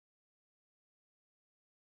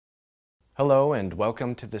Hello and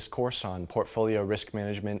welcome to this course on portfolio risk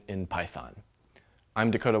management in Python. I'm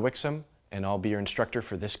Dakota Wixom and I'll be your instructor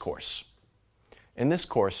for this course. In this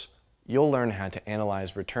course, you'll learn how to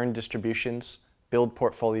analyze return distributions, build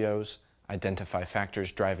portfolios, identify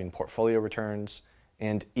factors driving portfolio returns,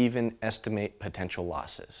 and even estimate potential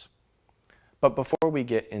losses. But before we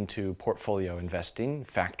get into portfolio investing,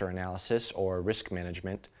 factor analysis, or risk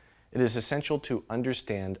management, it is essential to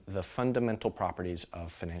understand the fundamental properties of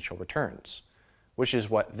financial returns, which is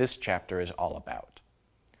what this chapter is all about.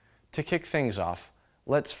 To kick things off,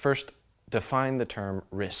 let's first define the term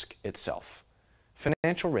risk itself.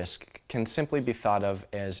 Financial risk can simply be thought of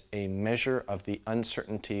as a measure of the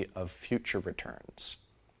uncertainty of future returns.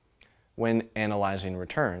 When analyzing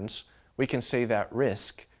returns, we can say that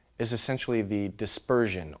risk is essentially the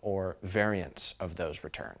dispersion or variance of those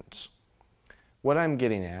returns. What I'm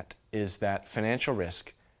getting at is that financial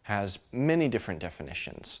risk has many different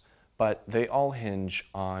definitions, but they all hinge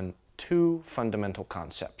on two fundamental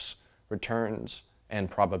concepts: returns and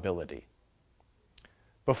probability.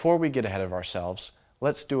 Before we get ahead of ourselves,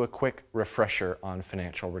 let's do a quick refresher on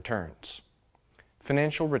financial returns.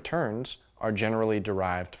 Financial returns are generally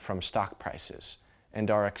derived from stock prices and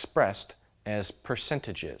are expressed as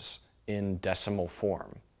percentages in decimal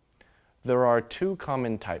form. There are two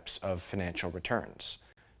common types of financial returns: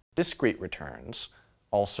 discrete returns,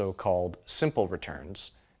 also called simple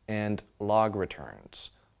returns, and log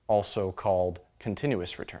returns, also called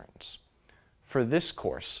continuous returns. For this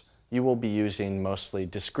course, you will be using mostly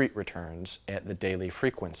discrete returns at the daily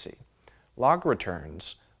frequency. Log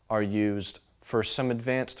returns are used for some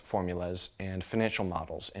advanced formulas and financial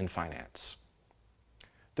models in finance.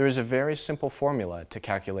 There is a very simple formula to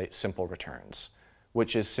calculate simple returns,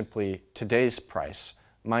 which is simply today's price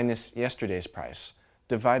minus yesterday's price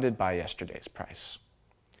divided by yesterday's price.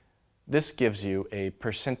 This gives you a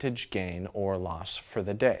percentage gain or loss for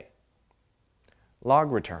the day. Log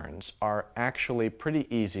returns are actually pretty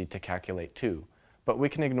easy to calculate too, but we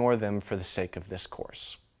can ignore them for the sake of this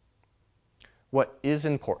course. What is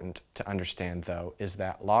important to understand, though, is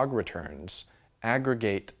that log returns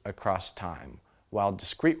aggregate across time, while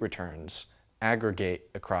discrete returns aggregate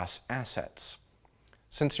across assets.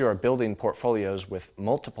 Since you are building portfolios with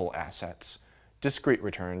multiple assets, discrete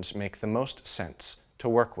returns make the most sense to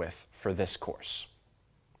work with for this course.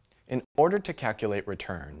 In order to calculate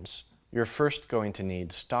returns, you're first going to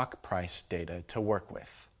need stock price data to work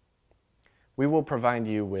with. We will provide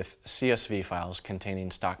you with CSV files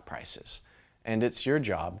containing stock prices, and it's your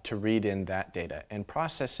job to read in that data and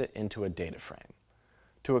process it into a data frame.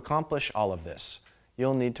 To accomplish all of this,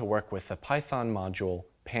 you'll need to work with the Python module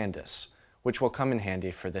pandas, which will come in handy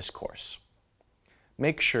for this course.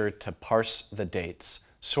 Make sure to parse the dates,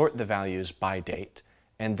 sort the values by date,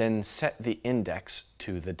 and then set the index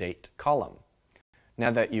to the date column. Now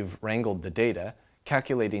that you've wrangled the data,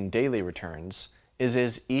 calculating daily returns is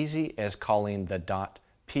as easy as calling the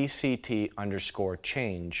 .pct_change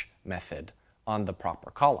method on the proper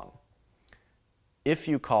column. If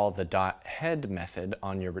you call the .head method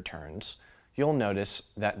on your returns, you'll notice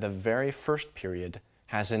that the very first period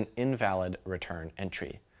has an invalid return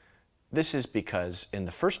entry. This is because in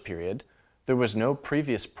the first period, there was no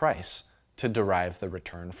previous price to derive the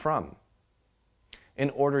return from. In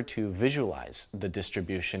order to visualize the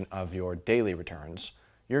distribution of your daily returns,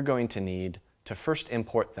 you're going to need to first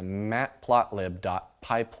import the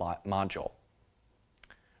matplotlib.pyplot module.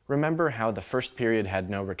 Remember how the first period had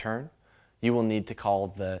no return? You will need to call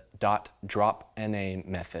the .dropNA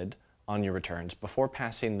method on your returns before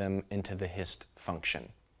passing them into the hist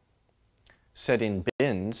function. Setting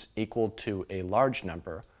bins equal to a large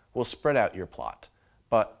number will spread out your plot,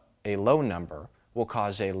 but a low number will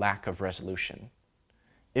cause a lack of resolution.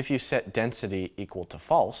 If you set density equal to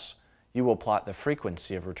false, you will plot the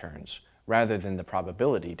frequency of returns rather than the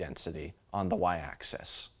probability density on the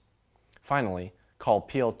y-axis. Finally, call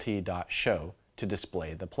plt.show to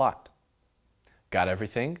display the plot. Got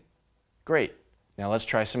everything? Great. Now let's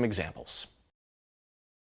try some examples.